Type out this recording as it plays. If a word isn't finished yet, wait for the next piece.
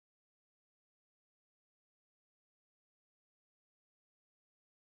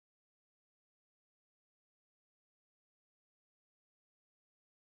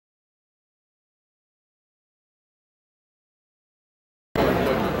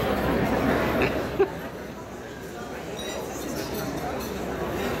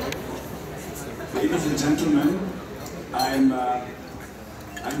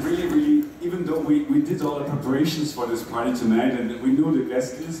did all the preparations for this party tonight, and we knew the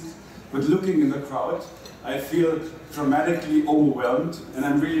guest list, but looking in the crowd, I feel dramatically overwhelmed, and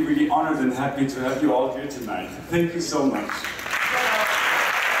I'm really, really honored and happy to have you all here tonight. Thank you so much.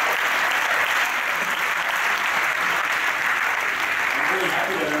 I'm really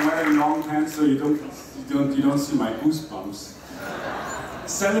happy that I'm wearing long pants so you don't see my goosebumps.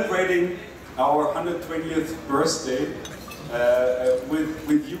 Celebrating our 120th birthday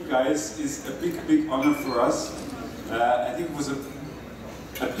with you guys is a big honor for us. I think it was a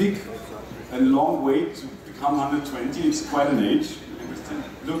big and long way to become 120. It's quite an age. We're still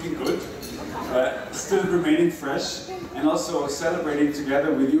looking good, still remaining fresh, and also celebrating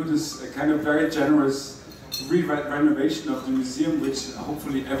together with you this kind of very generous renovation of the museum, which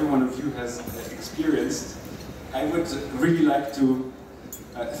hopefully every one of you has experienced. I would really like to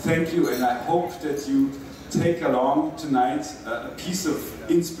thank you, and I hope that you take along tonight a piece of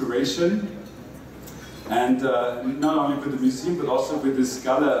inspiration, and not only with the museum but also with this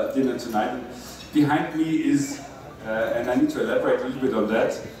gala dinner tonight. Behind me is, and I need to elaborate a little bit on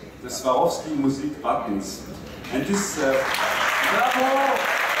that, the Swarovski music buttons. And this, bravo!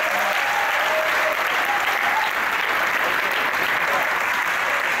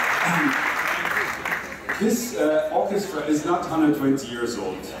 This orchestra is not 120 years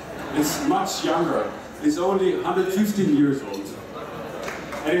old. It's much younger. It's only 115 years old.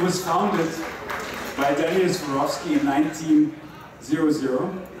 And it was founded by Nadja Swarovski in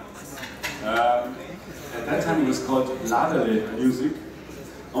 1900. At that time it was called Ladele music,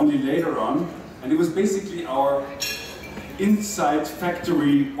 only later on. And it was basically our inside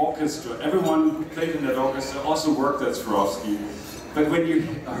factory orchestra. Everyone who played in that orchestra also worked at Swarovski. But when you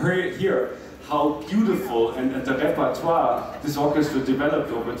hear how beautiful and the repertoire this orchestra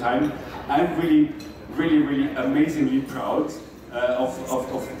developed over time, I'm really amazingly proud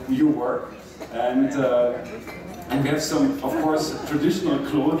of your work. And we have some, of course, traditional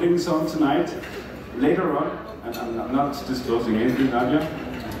clothing on tonight. Later on, and I'm not disclosing anything, Nadja,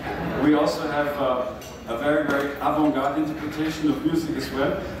 we also have a very avant-garde interpretation of music as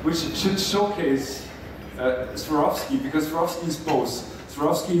well, which should showcase Swarovski, because Swarovski is both.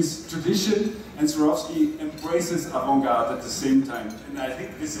 Swarovski is tradition, and Swarovski embraces avant-garde at the same time. And I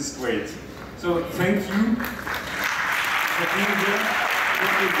think this is great. So thank you for being here.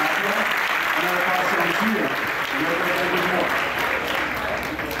 Thank you, Nadja. And I'll pass it on to you. And I'll get a bit more.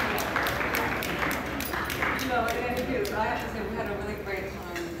 No, thank you. I have to say we had a really great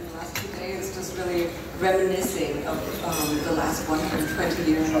time in the last 2 days, just really reminiscing of the last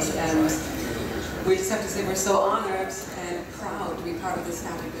 120 years. And we just have to say we're so honored and proud to be part of this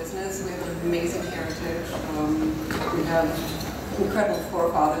family business. We have an amazing heritage. We have incredible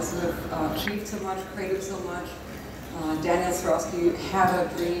forefathers who have achieved so much, created so much. Langes Swarovski had a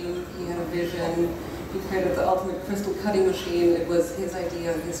dream, he had a vision. He created the ultimate crystal cutting machine. It was his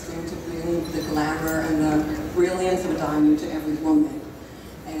idea, his dream to bring the glamour and the brilliance of a diamond to every woman.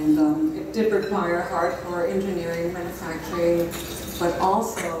 And it did require hardcore engineering, manufacturing, but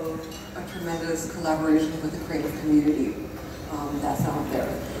also a tremendous collaboration with the creative community that's out there.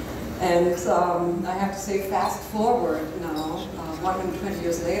 And I have to say, fast forward now, 120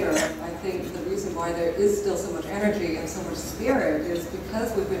 years later, I think the reason why there is still so much energy and so much spirit is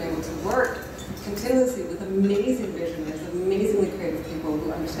because we've been able to work continuously with amazing visionaries, amazingly creative people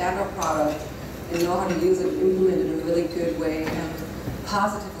who understand our product and know how to use it and implement it in a really good way and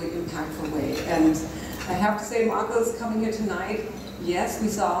positively impactful way. And I have to say, Markus coming here tonight, yes, we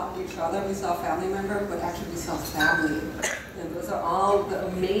saw each other, we saw a family member, but actually we saw family. And those are all the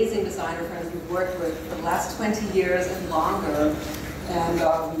amazing designer friends we've worked with for the last 20 years and longer. And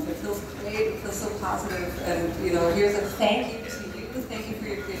it feels great, it feels so positive. And you know, here's a thank you to you. Thank you for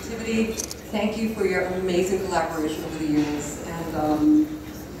your creativity. Thank you for your amazing collaboration over the years. And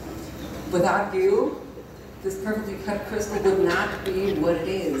without you, this perfectly cut crystal would not be what it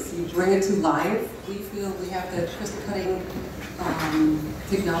is. You bring it to life. We feel we have the crystal cutting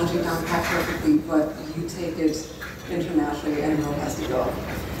technology down pat perfectly, but you take it internationally and it really has to go.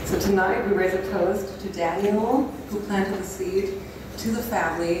 So tonight we raise a toast to Daniel, who planted the seed, to the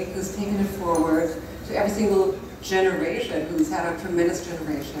family, who's taken it forward, to every single generation who's had a tremendous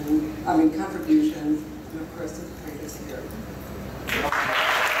contributions, and of course to the